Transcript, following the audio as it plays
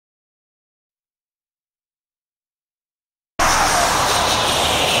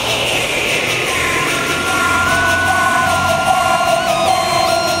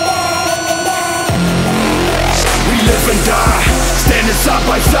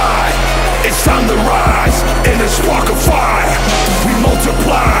It's time to rise in a spark of fire. We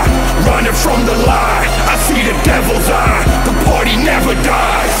multiply, running from the lie. I see the devil's eye, the party never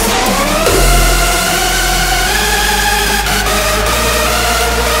dies.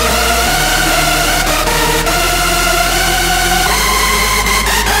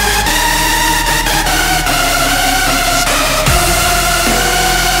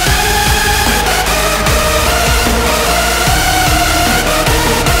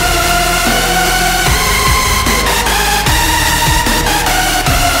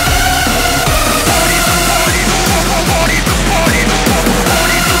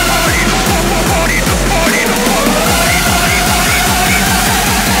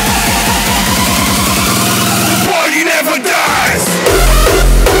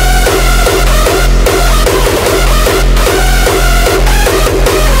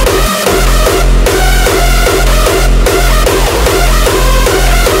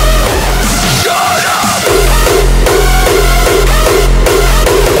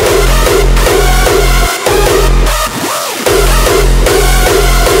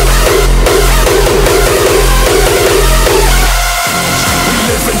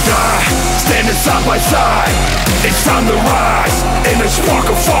 It's time to rise in a spark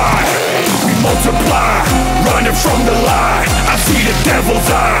of fire. We multiply, running from the lie. I see the devil's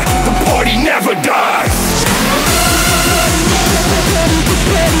eye, the party never dies.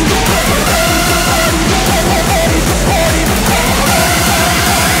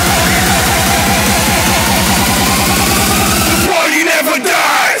 The party never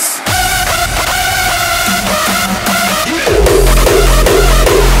dies.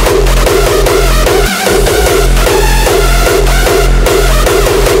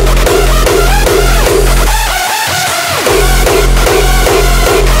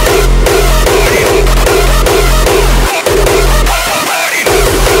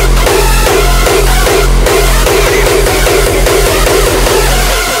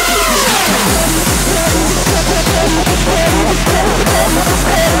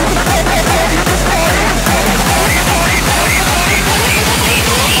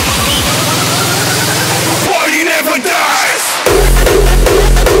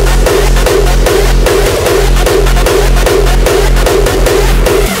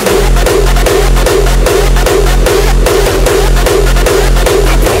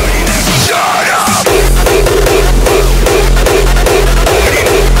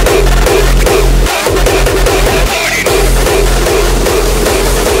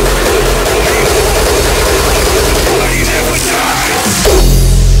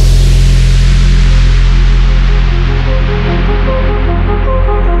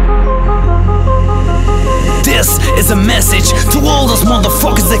 A message to all those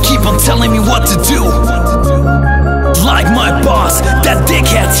motherfuckers that keep on telling me what to do. Like my boss, that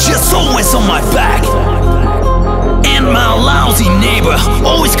dickhead's just always on my back. And my lousy neighbor,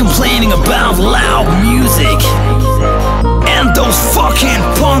 always complaining about loud music. And those fucking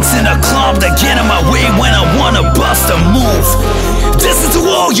punks in the club that get in my way when I wanna bust a move. This is to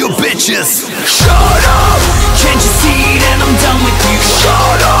all you bitches. Shut up! Can't you see that I'm done with you?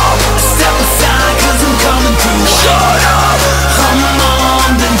 Shut up! Step aside cause I'm coming through. Shut up! I'm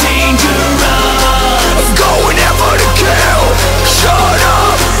armed and dangerous. I'm going out for the kill. Shut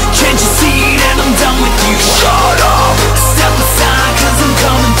up! Can't you see that I'm done with you? Shut up! Step aside cause I'm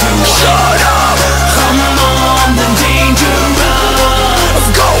coming through. Shut up! I'm armed and dangerous.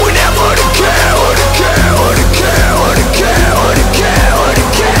 I'm going out for the kill. The kill, the kill, the kill, the kill, the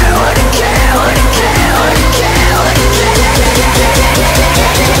kill, the kill, the kill, the kill, the kill.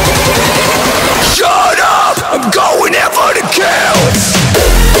 Shut up! I'm going out for the kill.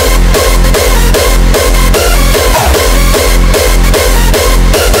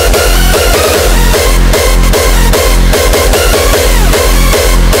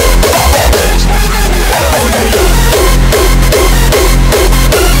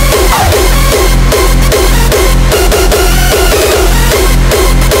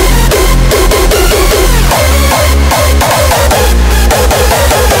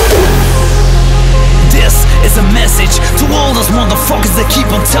 Motherfuckers that keep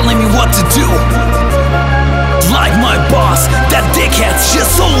on telling me what to do. Like my boss, that dickhead's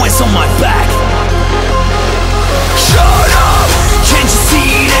just always on my back. Shut up! Can't you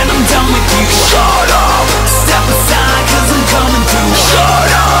see that I'm done with you? Shut up! Step aside cause I'm coming through.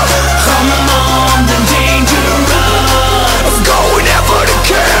 Shut up! I'm armed and dangerous. I'm going out for the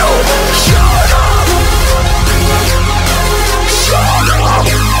kill. Shut up! Shut up!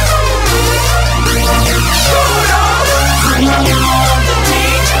 Shut up! I'm armed and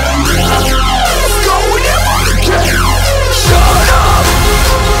dangerous. I'm going out for the kill. Shut up!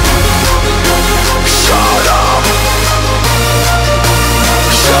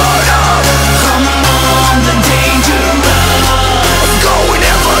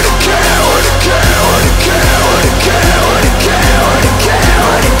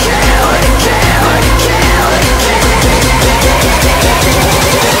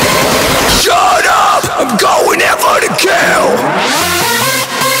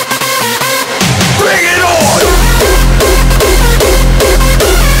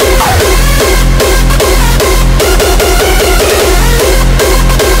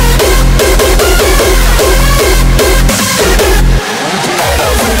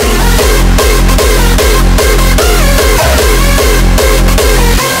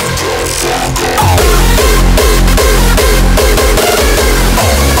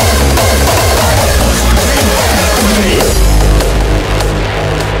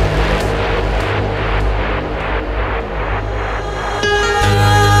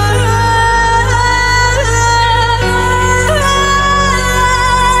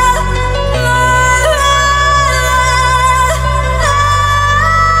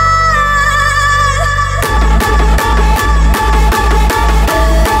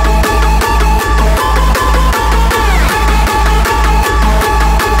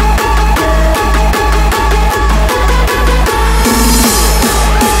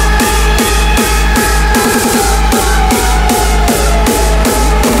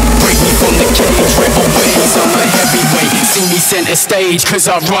 center stage, cause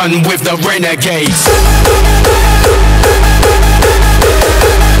I run with the Renegades.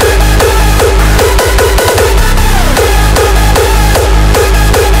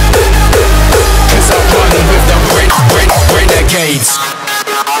 Cause I run with the Renegades.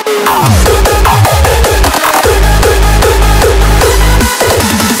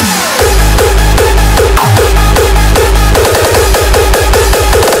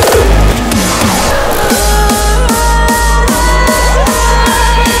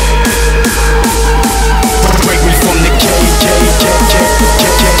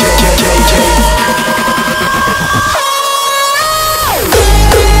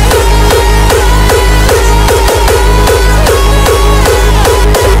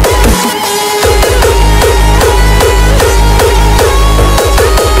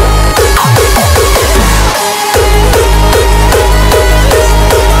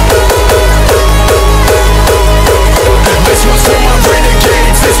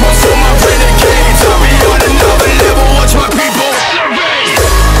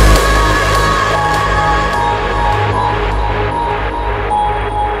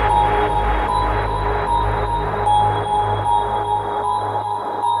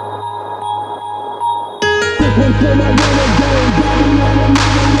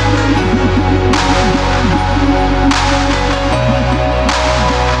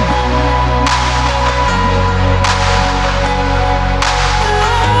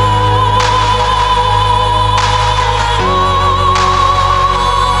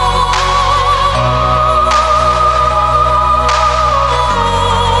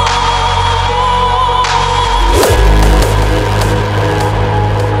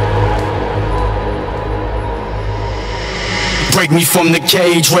 Break me from the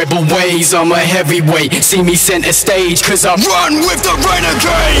cage, rebel ways, I'm a heavyweight. See me center stage, cause I run with the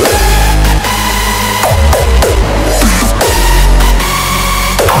Renegade.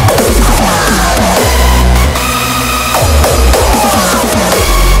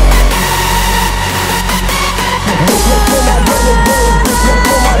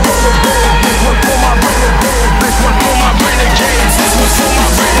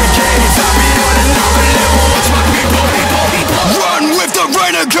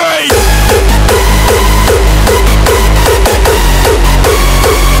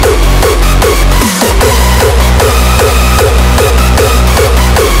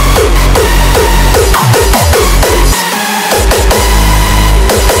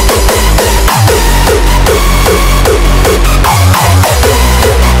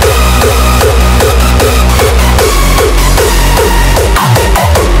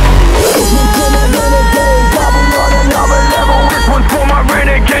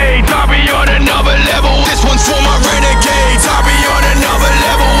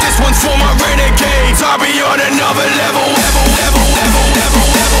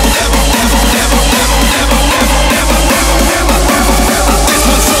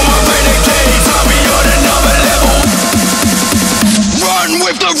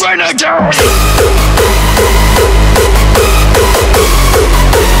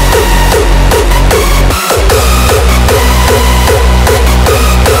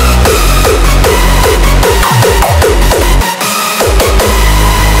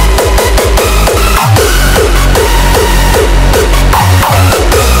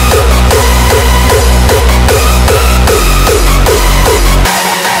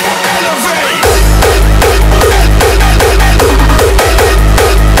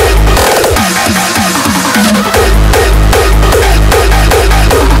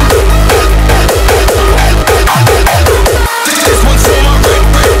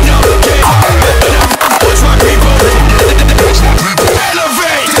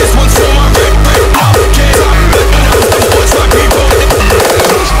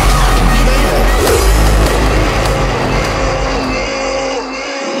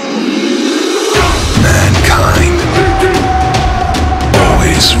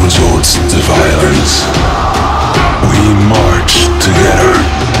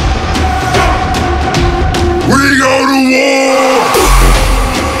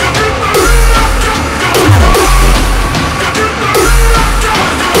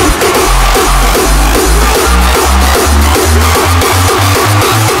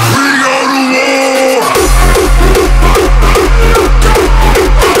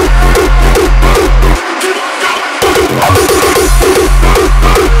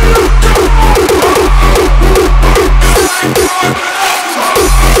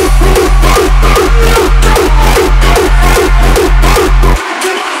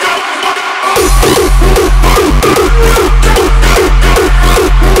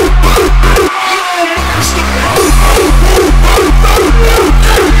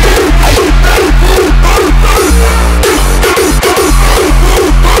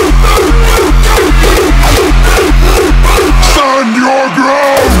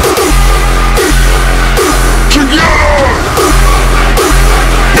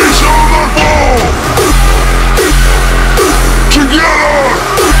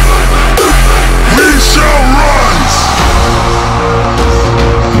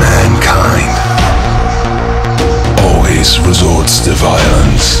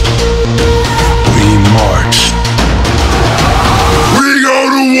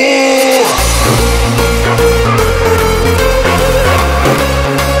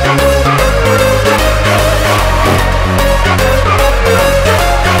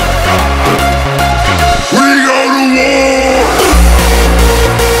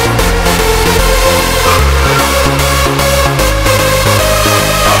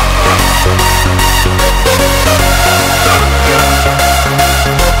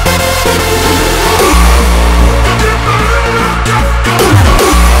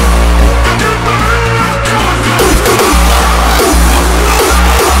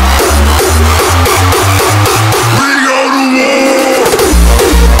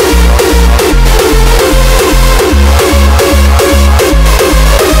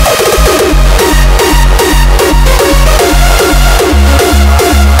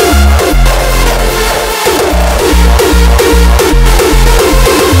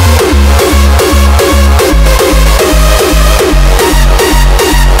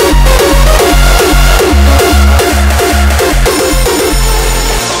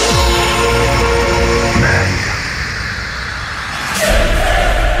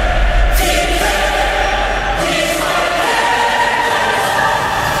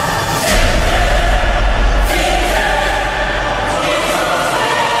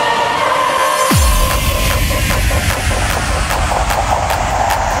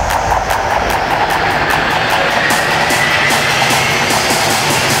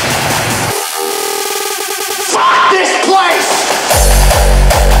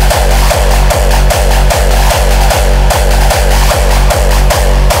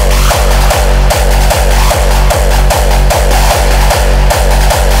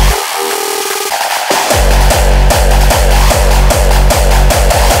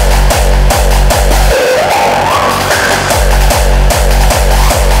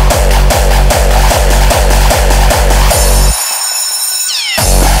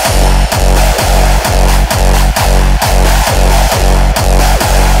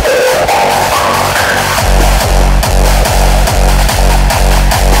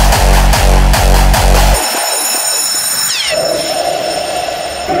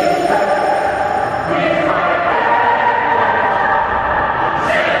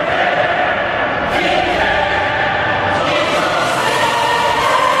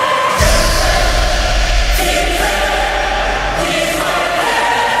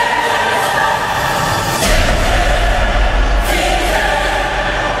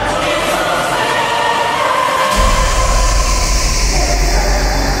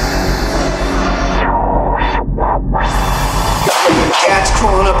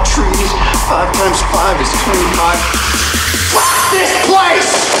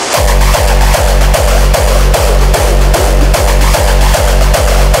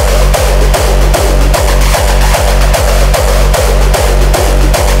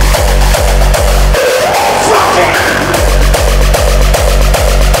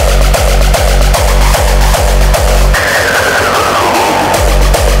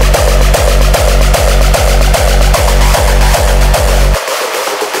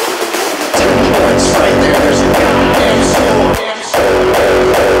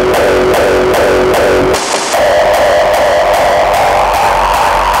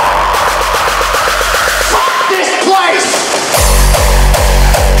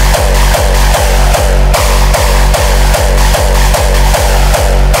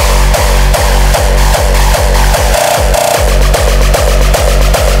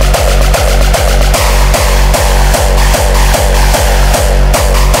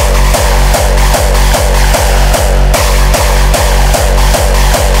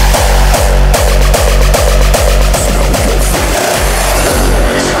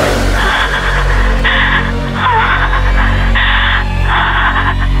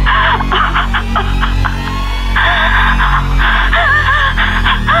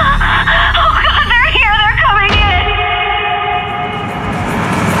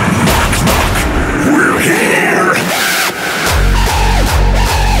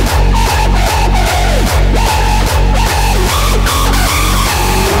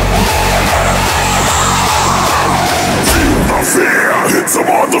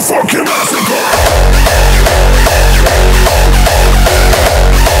 motherfucking massacre.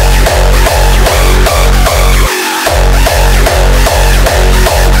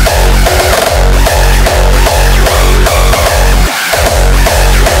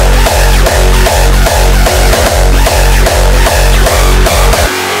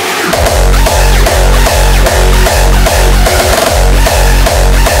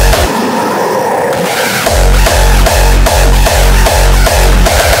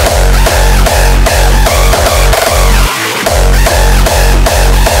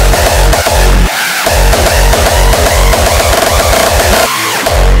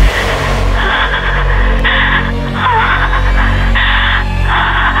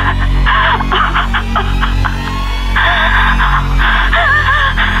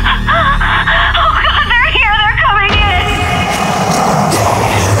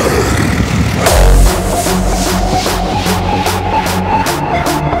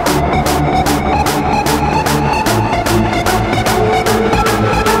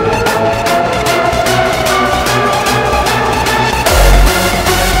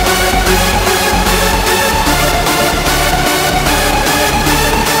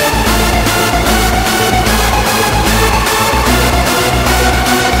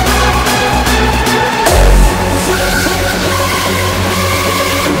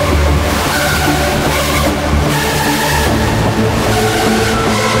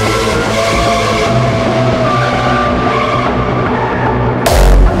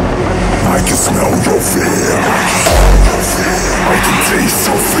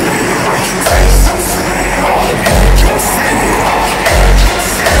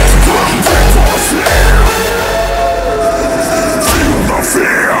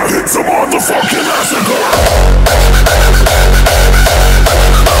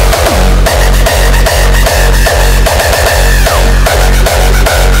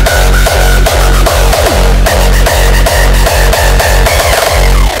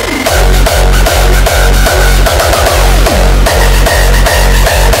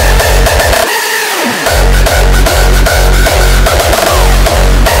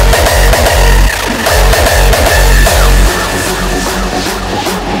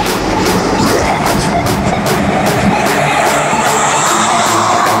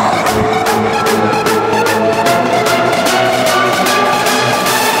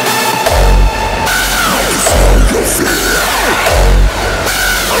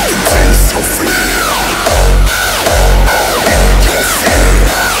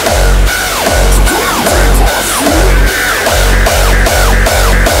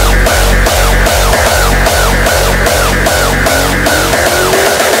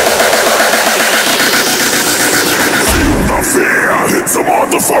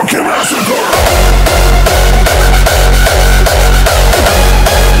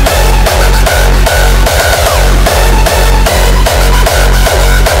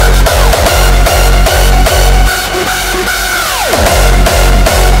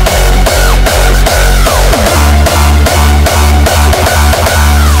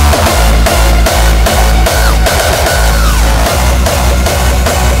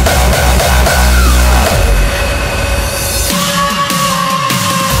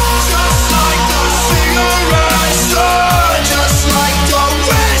 Just like the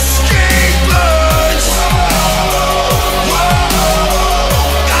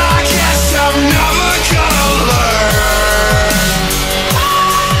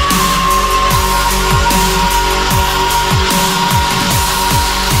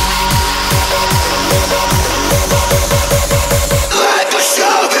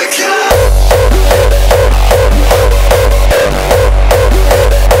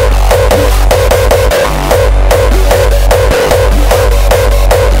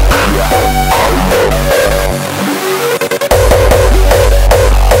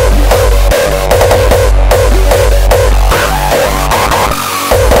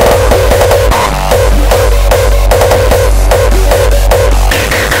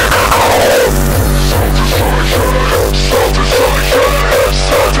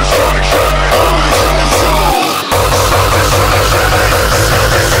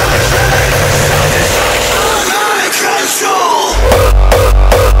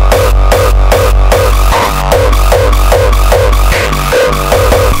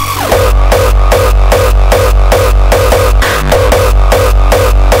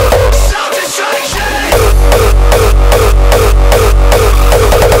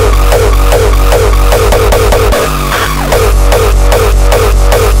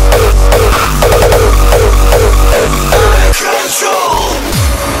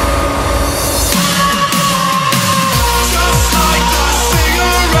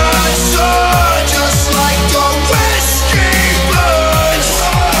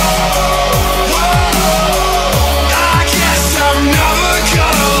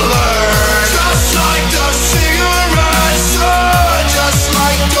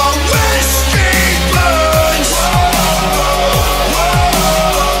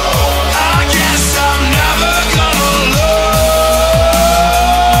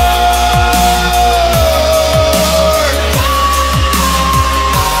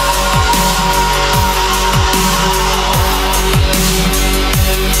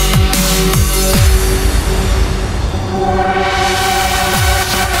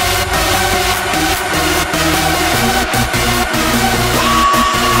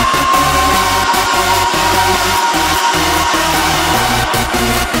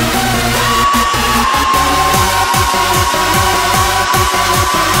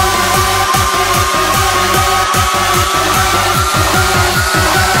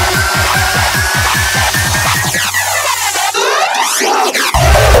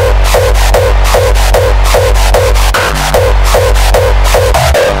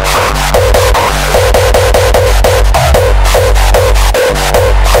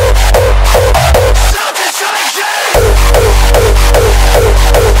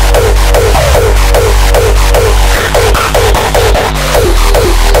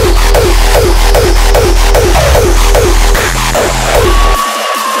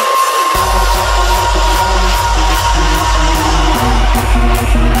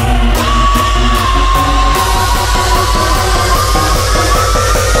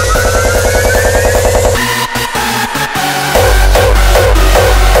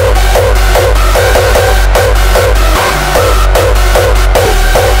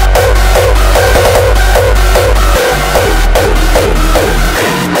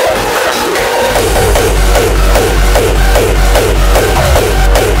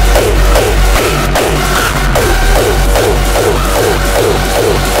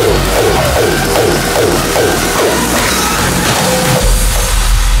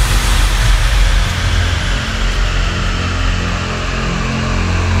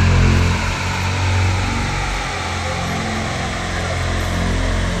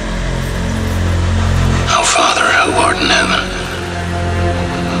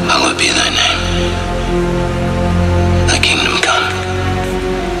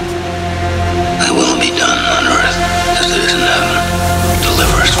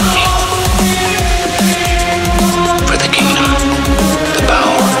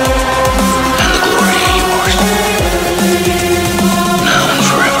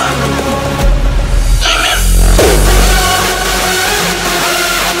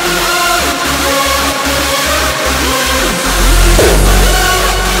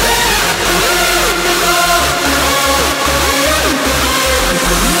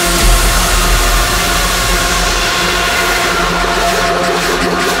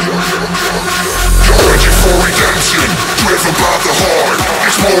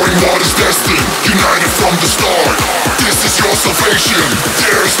exploring what is destined, united from the start. This is your salvation,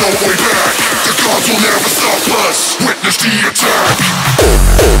 there is no way back. The gods will never stop us, witness the attack.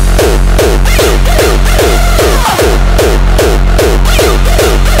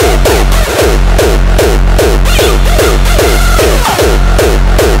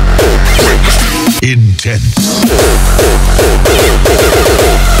 Intense.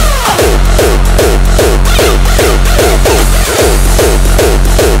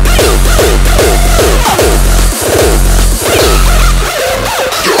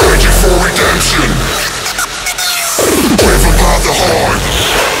 You're urging for redemption, driven by the heart.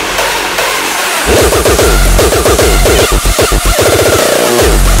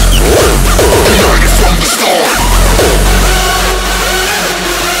 United from the start.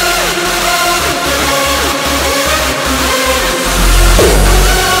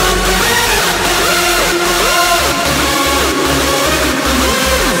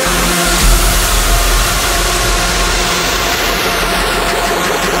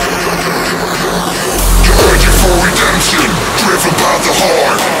 Driven by the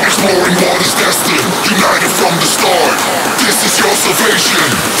heart, exploring what is destined, united from the start. This is your salvation,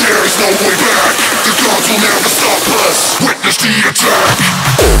 there is no way back. The gods will never stop us, witness the attack.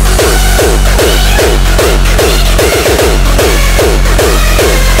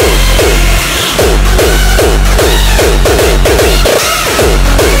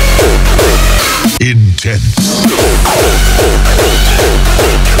 Intense.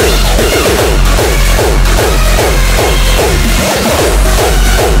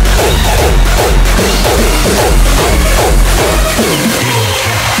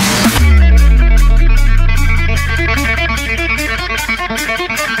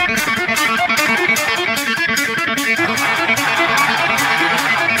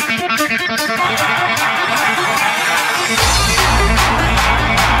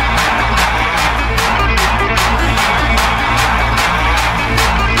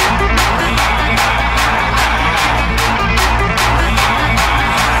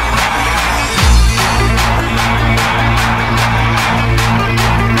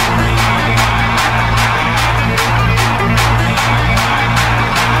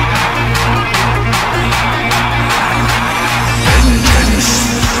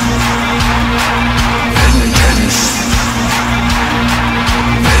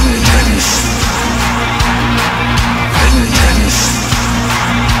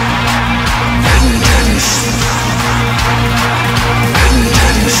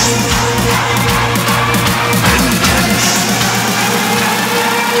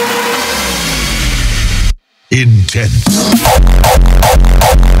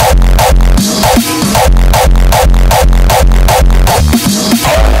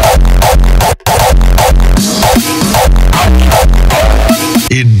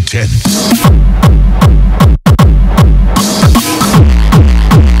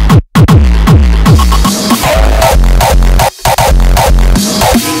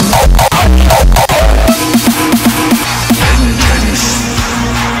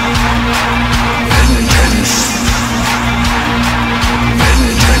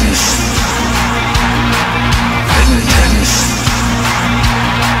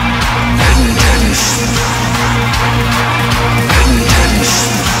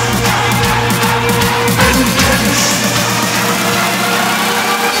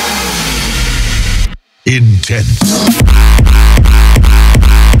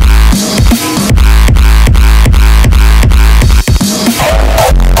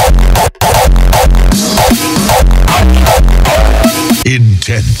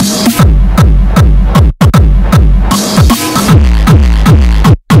 Intense.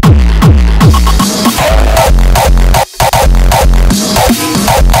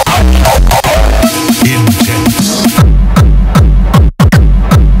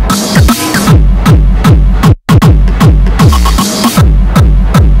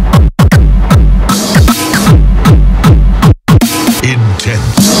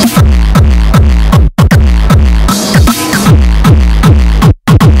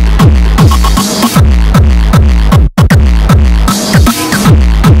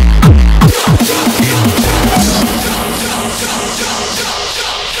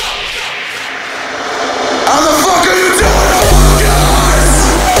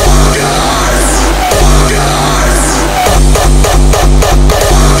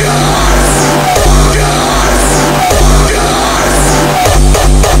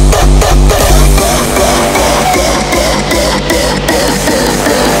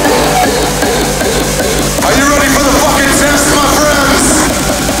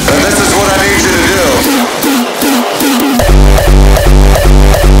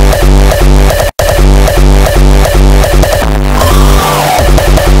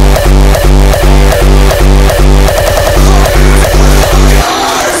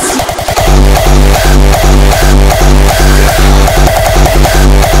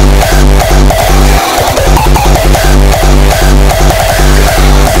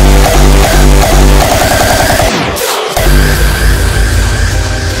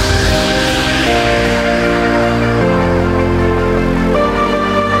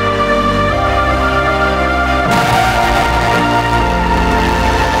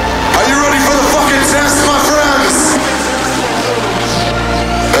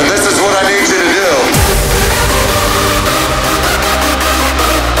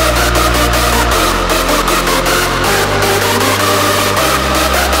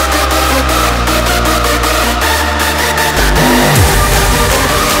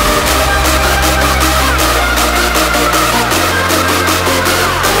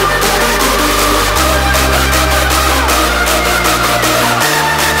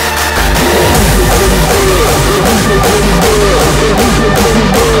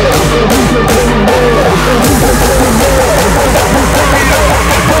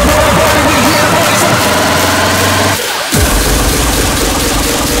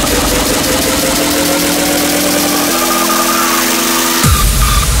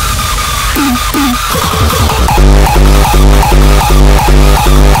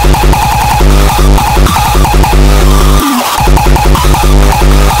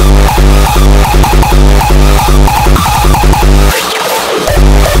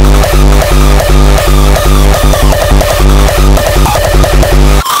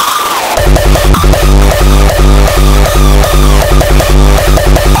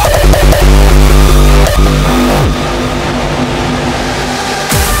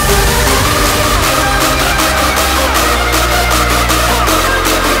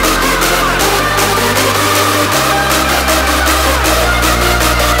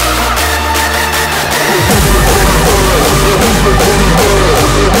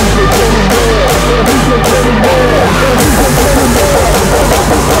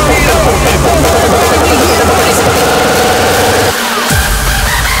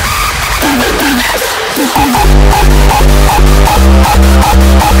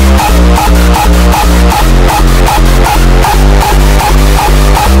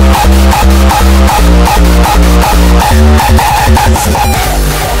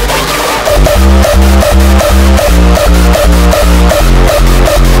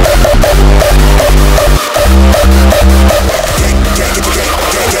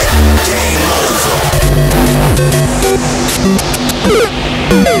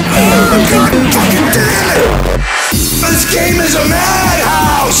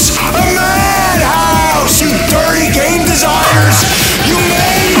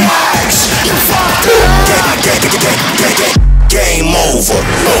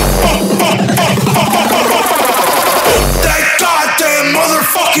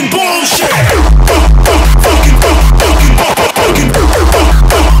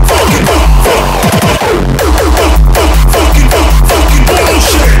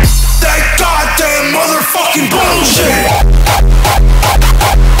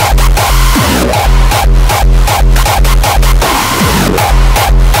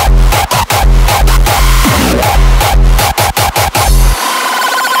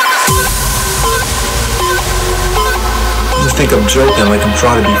 think I'm joking, like I'm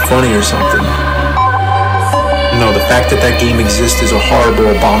trying to be funny or something. No, the fact that that game exists is a horrible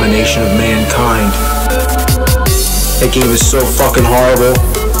abomination of mankind. That game is so fucking horrible,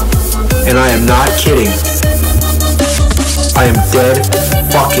 and I am not kidding. I am dead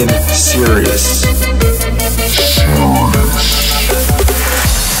fucking serious.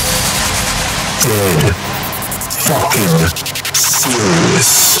 Dead fucking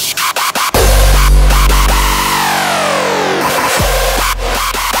serious.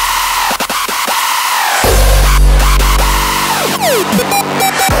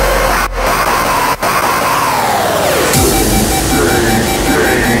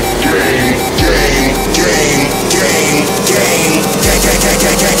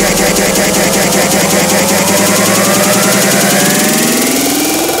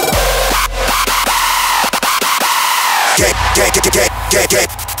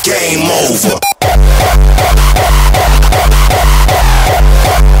 Game over.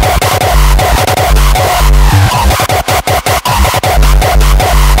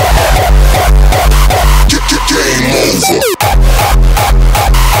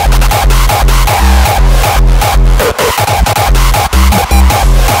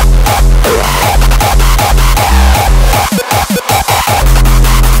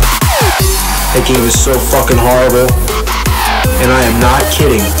 That game is so fucking horrible, and I am not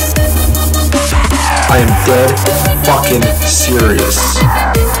kidding. I am dead fucking serious.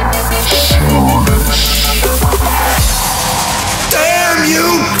 Damn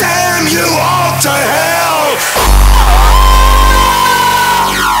you all to hell!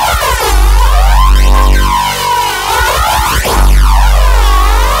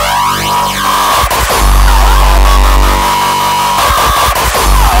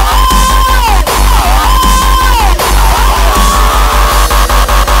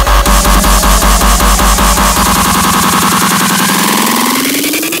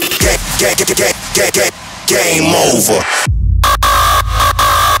 Game over.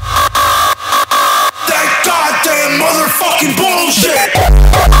 That goddamn motherfucking bullshit!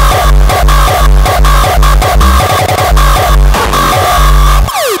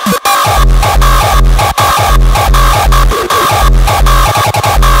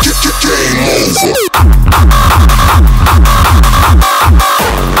 Game over.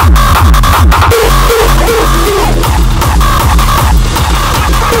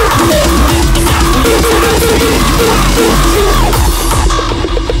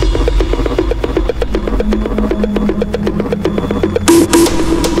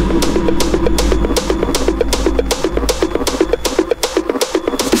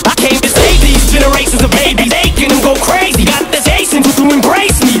 Generations of babies aching and go crazy. Got this Asian to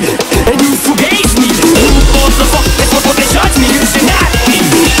embrace me, and you forgave me. What the fuck? That's what they judge me. You should not be.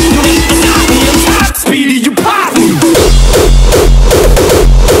 You need to stop me. I'm top speedy. You pop me.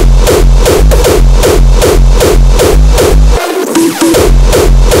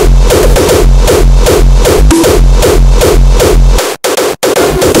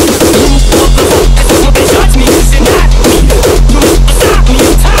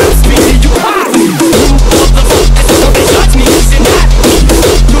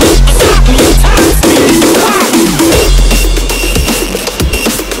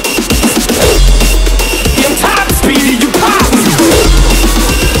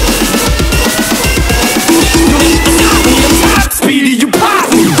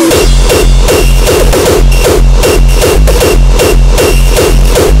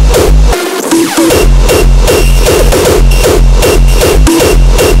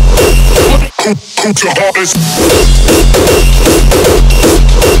 To harvest.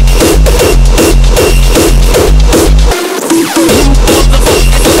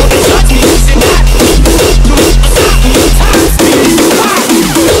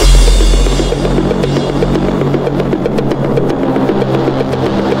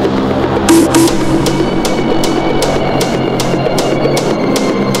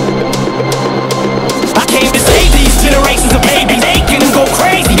 I came to save these generations of babies. They can go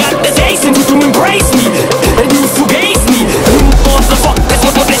crazy. Got this Asian to embrace me, and you forgave me. You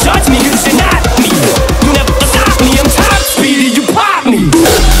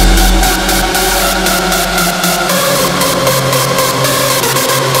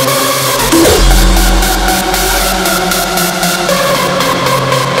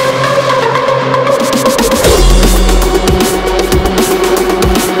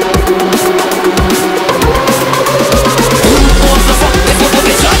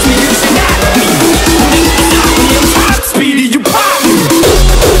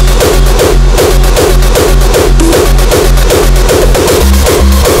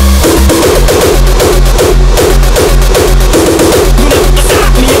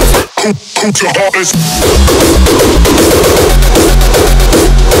to harvest.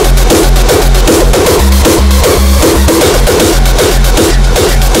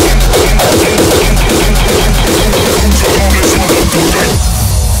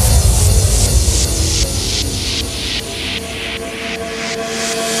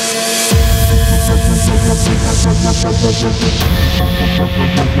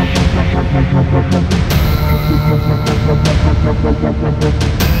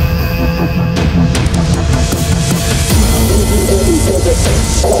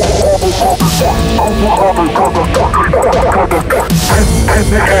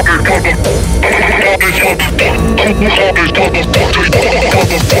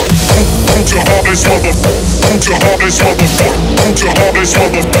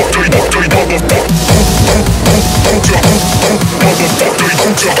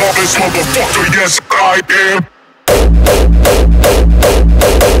 Yes, I am.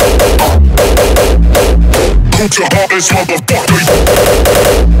 To harvest, motherfucker.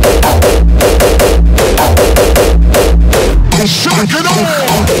 Shock it on.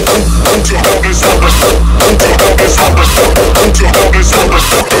 To harvest, motherfucker. To harvest, motherfucker. To harvest,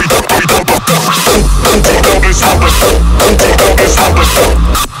 motherfucker. To harvest, motherfucker. To harvest, motherfucker. To harvest,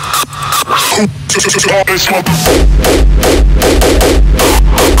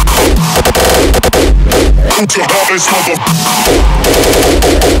 motherfucker. To harvest, motherfucker.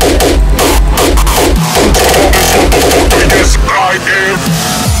 Yes, I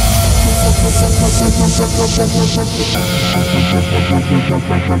am.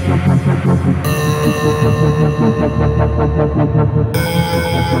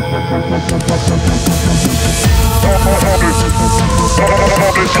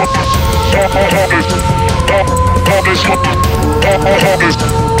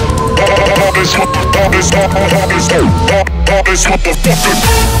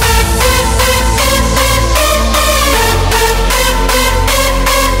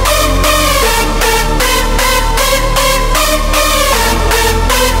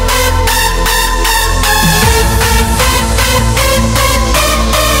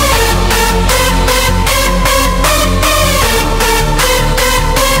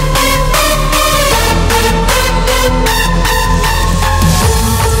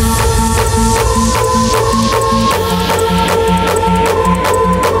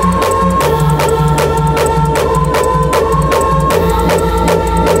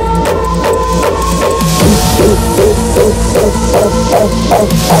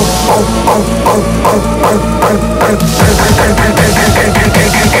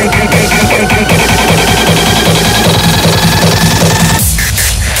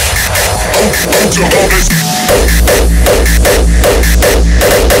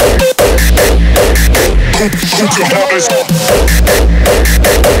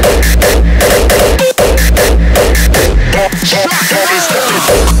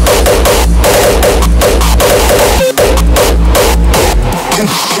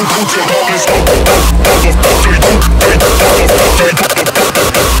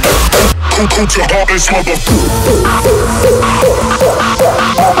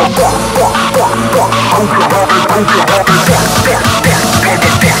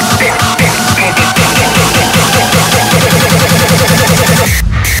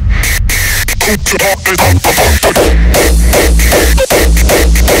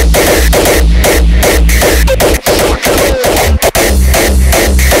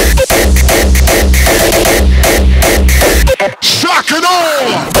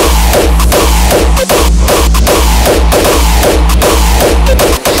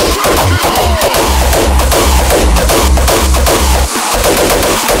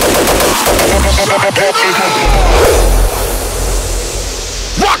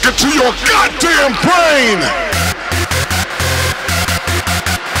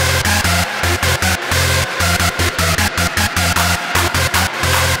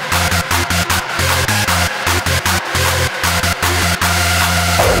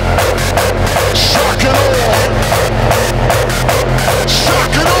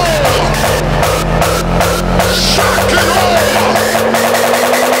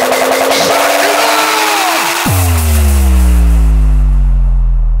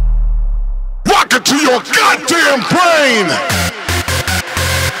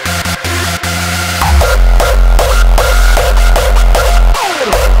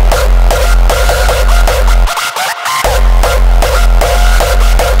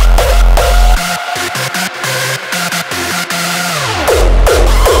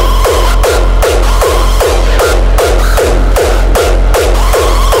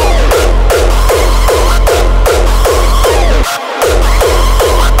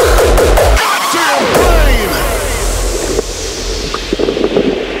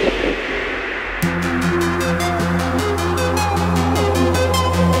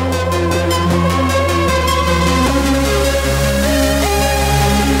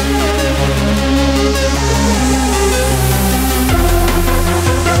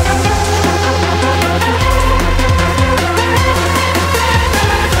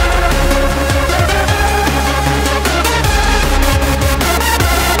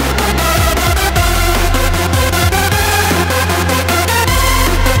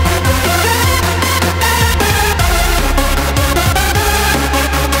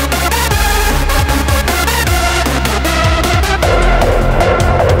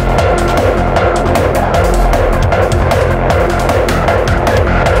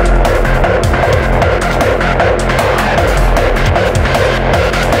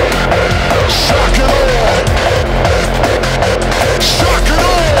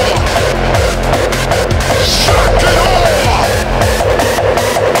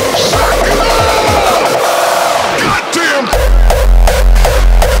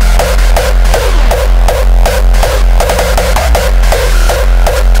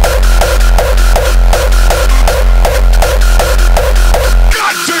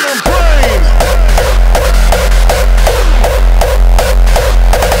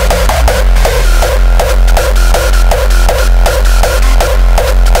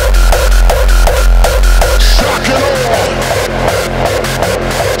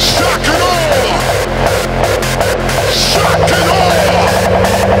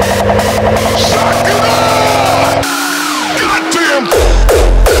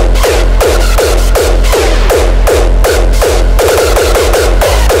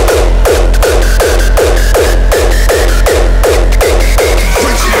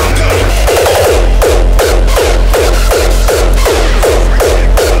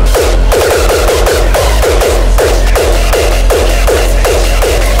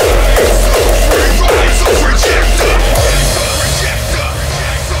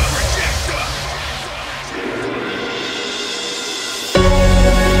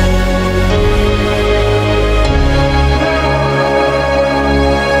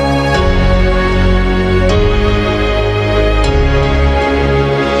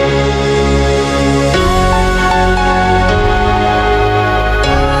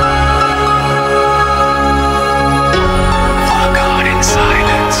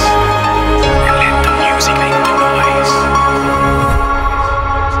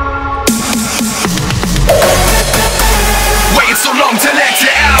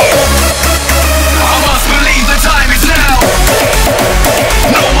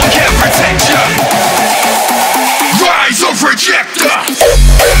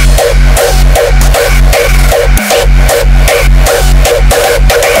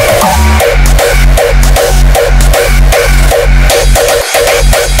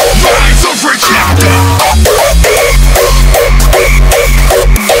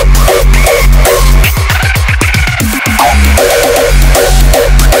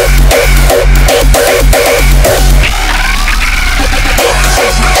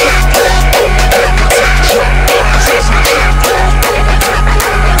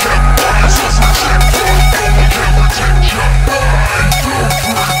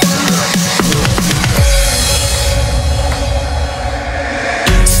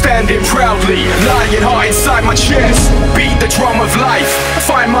 standing proudly, lying hard inside my chest. Beat the drum of life,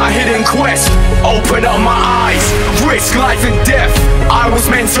 find my hidden quest. Open up my eyes, risk life and death. I was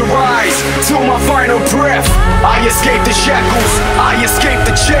meant to rise, till my final breath. I escaped the shackles, I escaped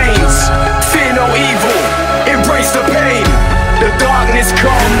the chains. Fear no evil, embrace the pain. The darkness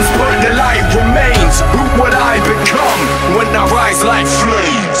comes, but the light remains. Who will I become when I rise like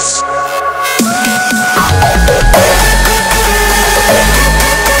flames?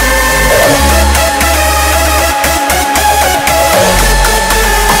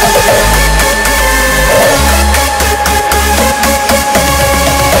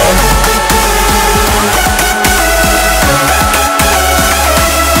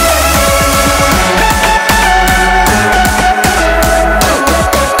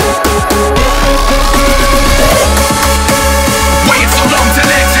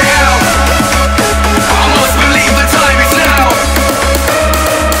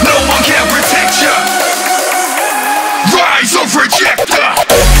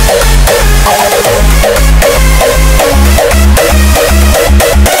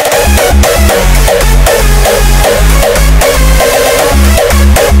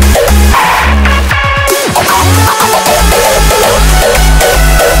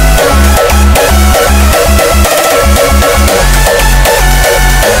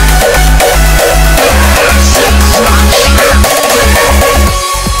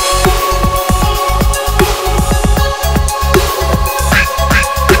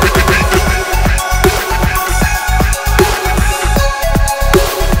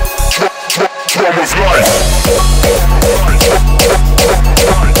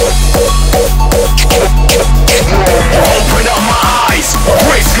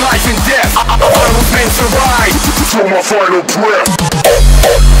 Final breath.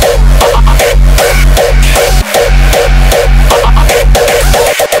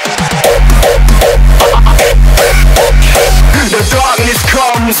 The darkness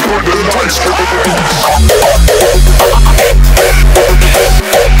comes, but the light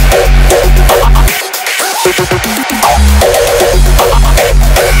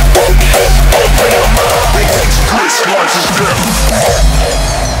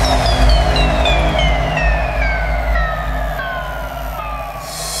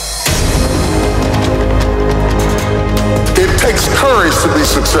To be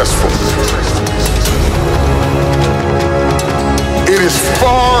successful. It is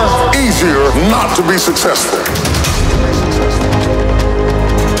far easier not to be successful.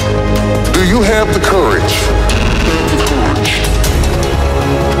 Do you have the courage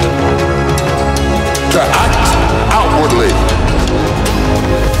to act outwardly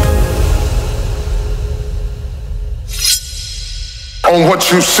on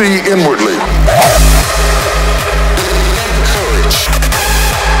what you see inwardly?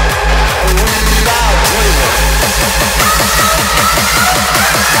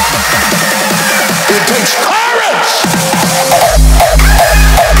 It takes courage!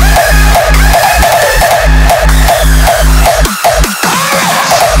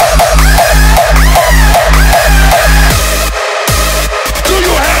 Do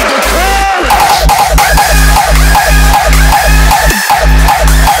you have the courage?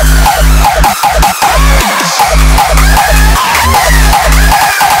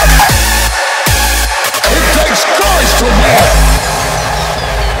 It takes courage to win.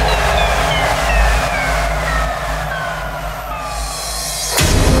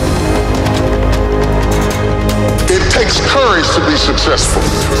 It takes courage to be successful.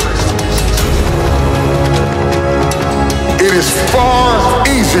 It is far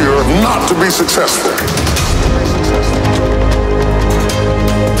easier not to be successful.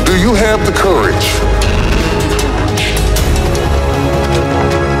 Do you have the courage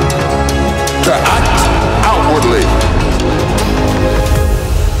to act outwardly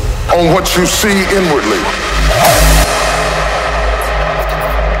on what you see inwardly?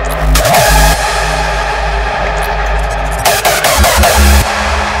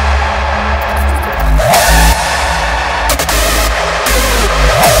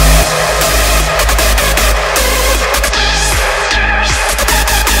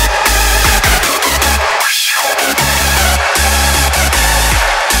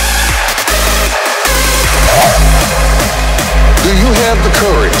 Do you have the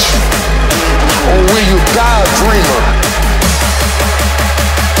courage, or will you die a dreamer?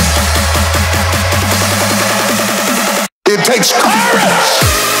 It takes courage!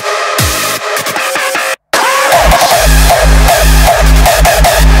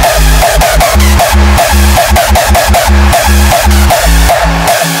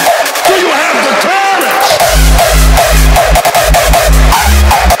 Do you have the courage?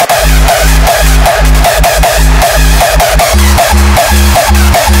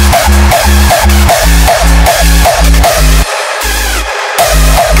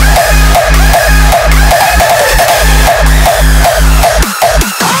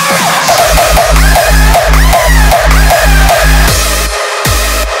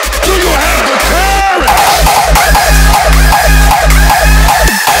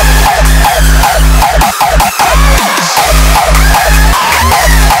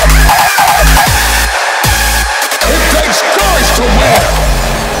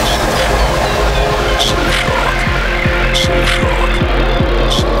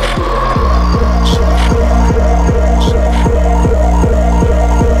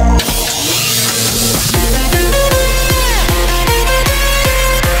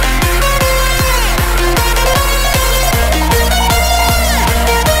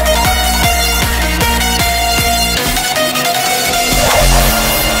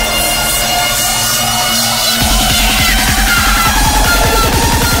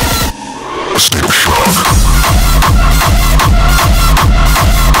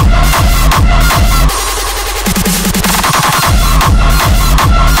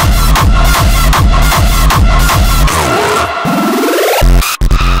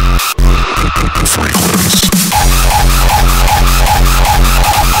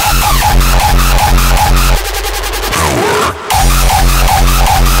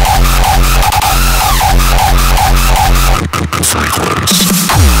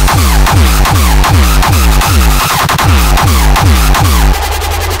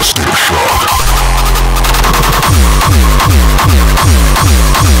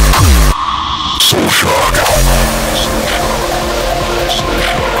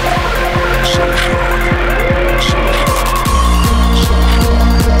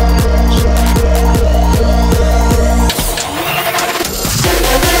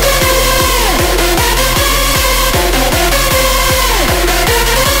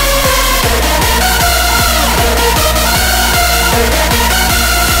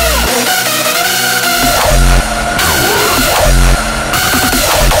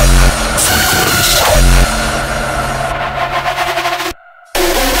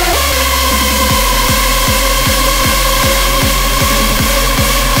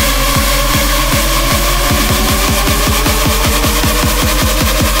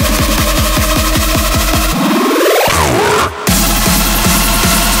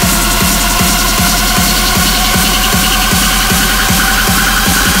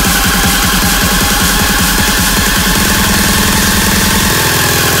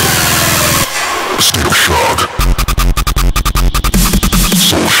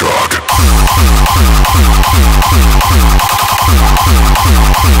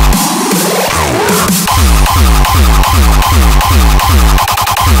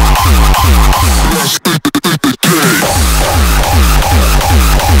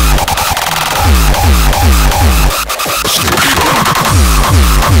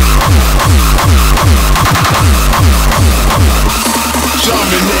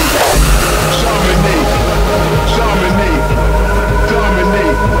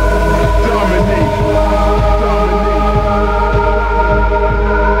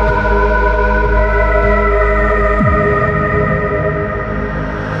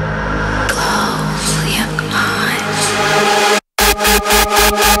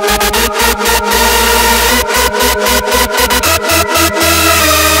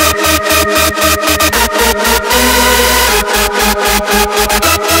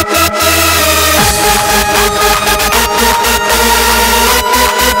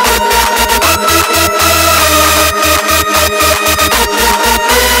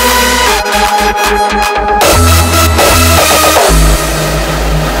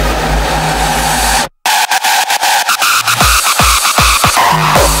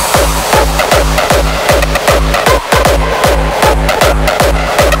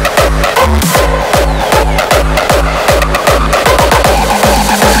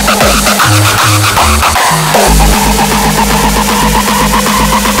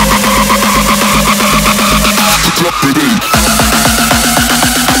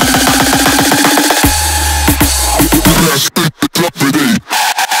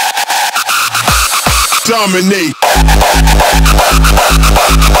 Dominate.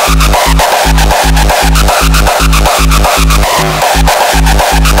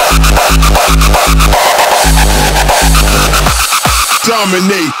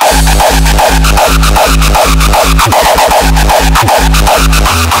 Dominate.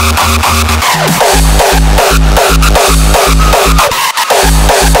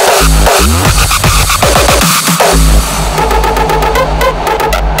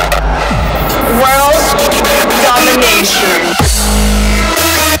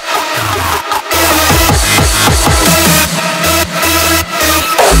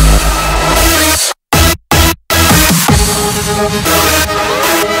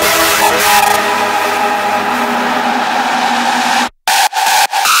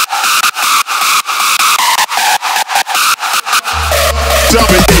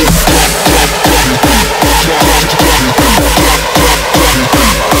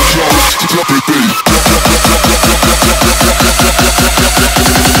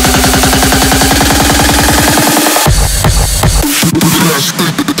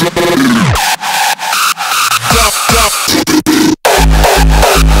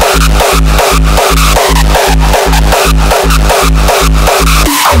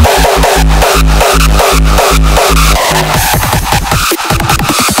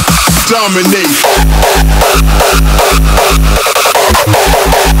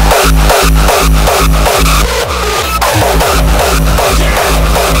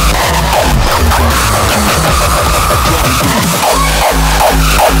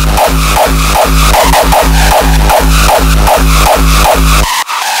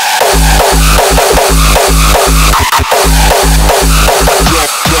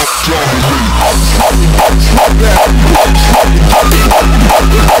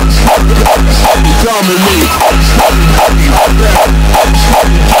 Dominate.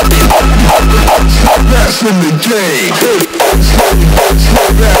 That's in the game.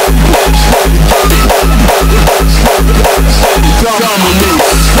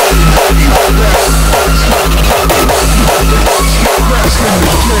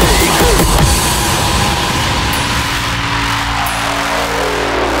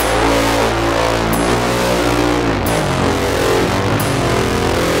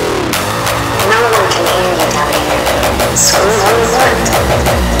 No one can hear you, Togheter. School's always worked,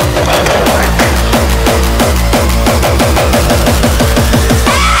 but it didn't work.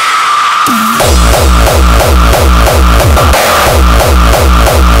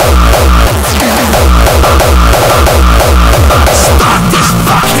 Stop this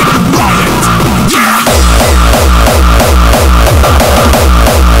fucking riot! Yeah!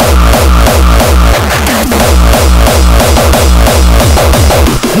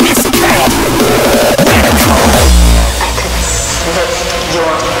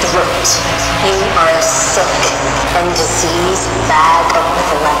 You are a sick and diseased bag of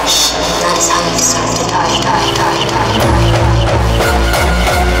flesh. That is how you deserve to die.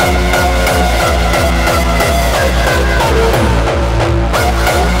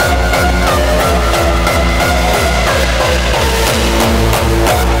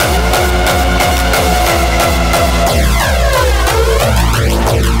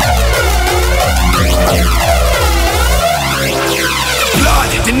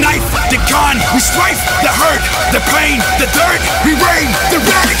 mankind. We strife, the hurt, the pain, the dirt. We reign, the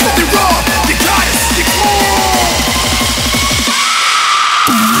radical, the raw, the goddess, the core.